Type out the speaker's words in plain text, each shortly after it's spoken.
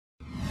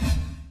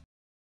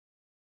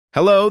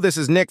Hello, this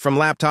is Nick from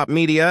Laptop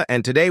Media,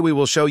 and today we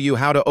will show you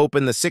how to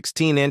open the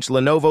 16-inch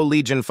Lenovo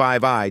Legion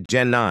 5i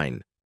Gen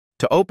 9.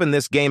 To open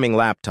this gaming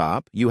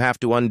laptop, you have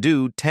to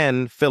undo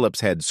 10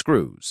 Phillips head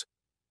screws.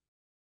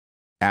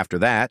 After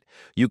that,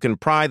 you can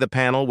pry the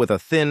panel with a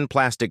thin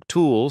plastic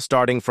tool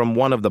starting from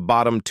one of the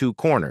bottom two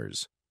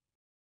corners.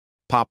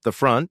 Pop the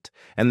front,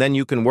 and then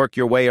you can work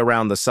your way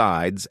around the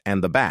sides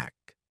and the back.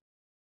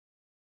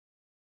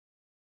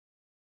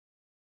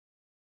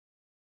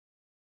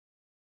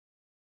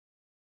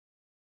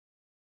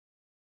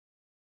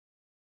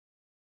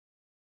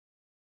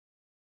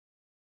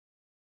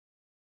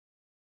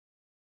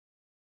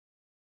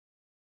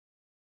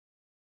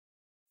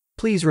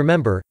 Please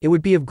remember, it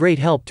would be of great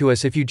help to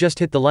us if you just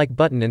hit the like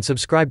button and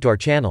subscribe to our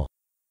channel.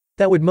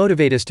 That would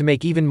motivate us to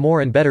make even more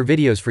and better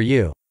videos for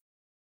you.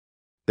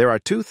 There are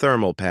two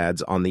thermal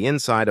pads on the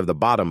inside of the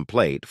bottom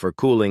plate for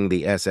cooling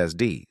the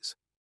SSDs.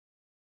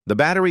 The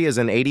battery is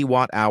an 80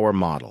 watt-hour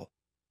model.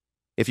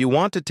 If you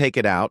want to take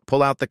it out,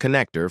 pull out the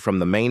connector from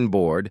the main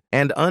board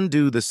and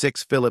undo the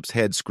 6 Phillips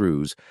head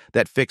screws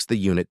that fix the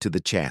unit to the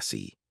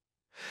chassis.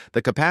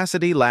 The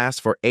capacity lasts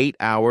for 8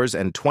 hours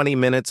and 20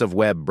 minutes of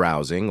web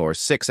browsing or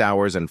 6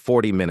 hours and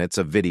 40 minutes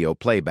of video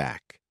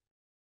playback.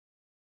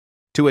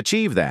 To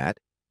achieve that,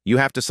 you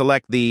have to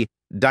select the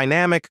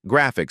Dynamic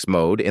Graphics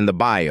mode in the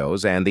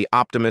BIOS and the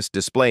Optimus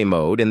Display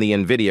mode in the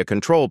NVIDIA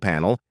control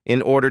panel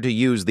in order to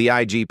use the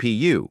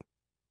iGPU.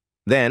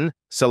 Then,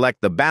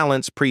 select the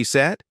Balance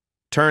preset,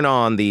 turn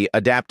on the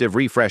Adaptive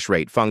Refresh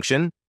Rate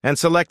function, and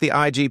select the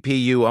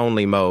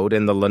iGPU-only mode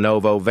in the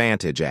Lenovo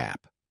Vantage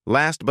app.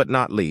 Last but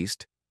not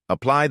least,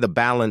 apply the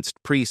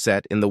Balanced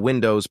preset in the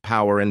Windows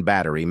Power and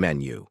Battery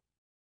menu.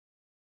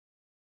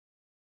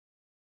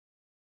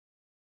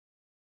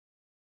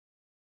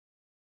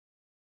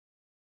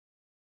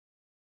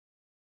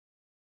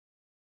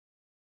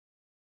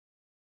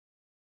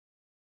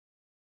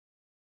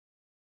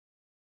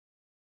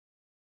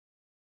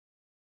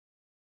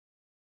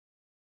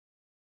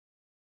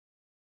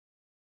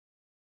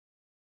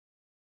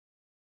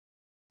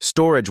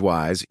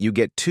 Storage-wise, you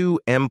get two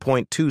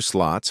M.2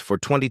 slots for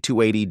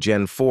 2280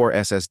 Gen 4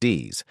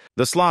 SSDs.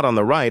 The slot on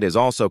the right is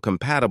also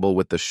compatible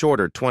with the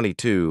shorter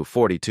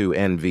 2242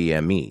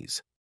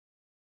 NVMe's.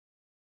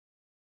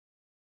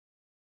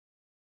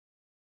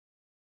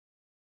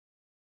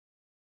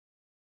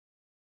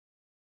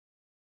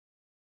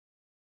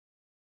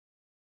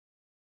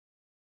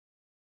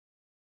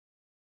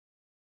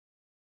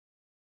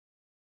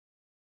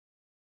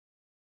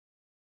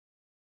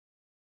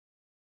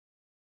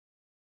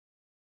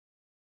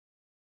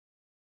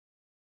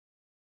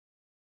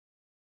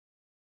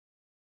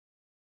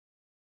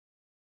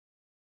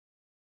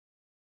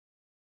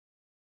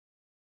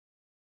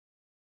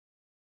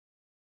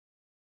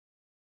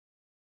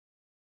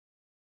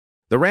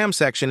 The RAM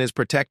section is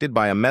protected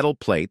by a metal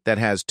plate that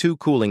has two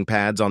cooling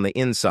pads on the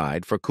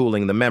inside for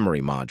cooling the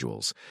memory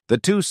modules. The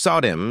two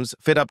SODIMMs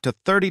fit up to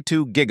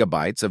 32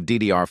 gigabytes of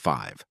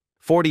DDR5,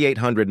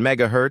 4800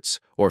 MHz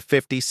or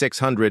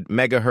 5600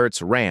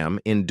 MHz RAM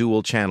in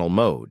dual-channel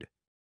mode.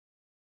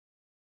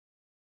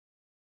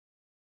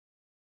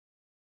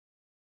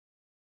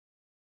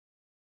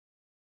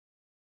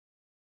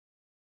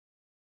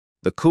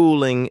 The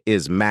cooling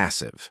is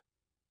massive.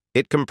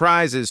 It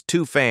comprises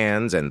two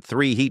fans and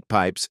three heat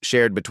pipes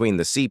shared between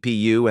the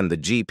CPU and the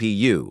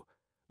GPU.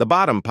 The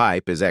bottom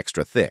pipe is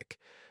extra thick.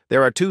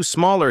 There are two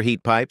smaller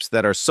heat pipes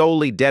that are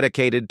solely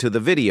dedicated to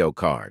the video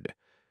card.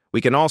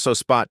 We can also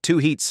spot two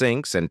heat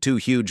sinks and two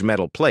huge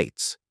metal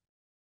plates.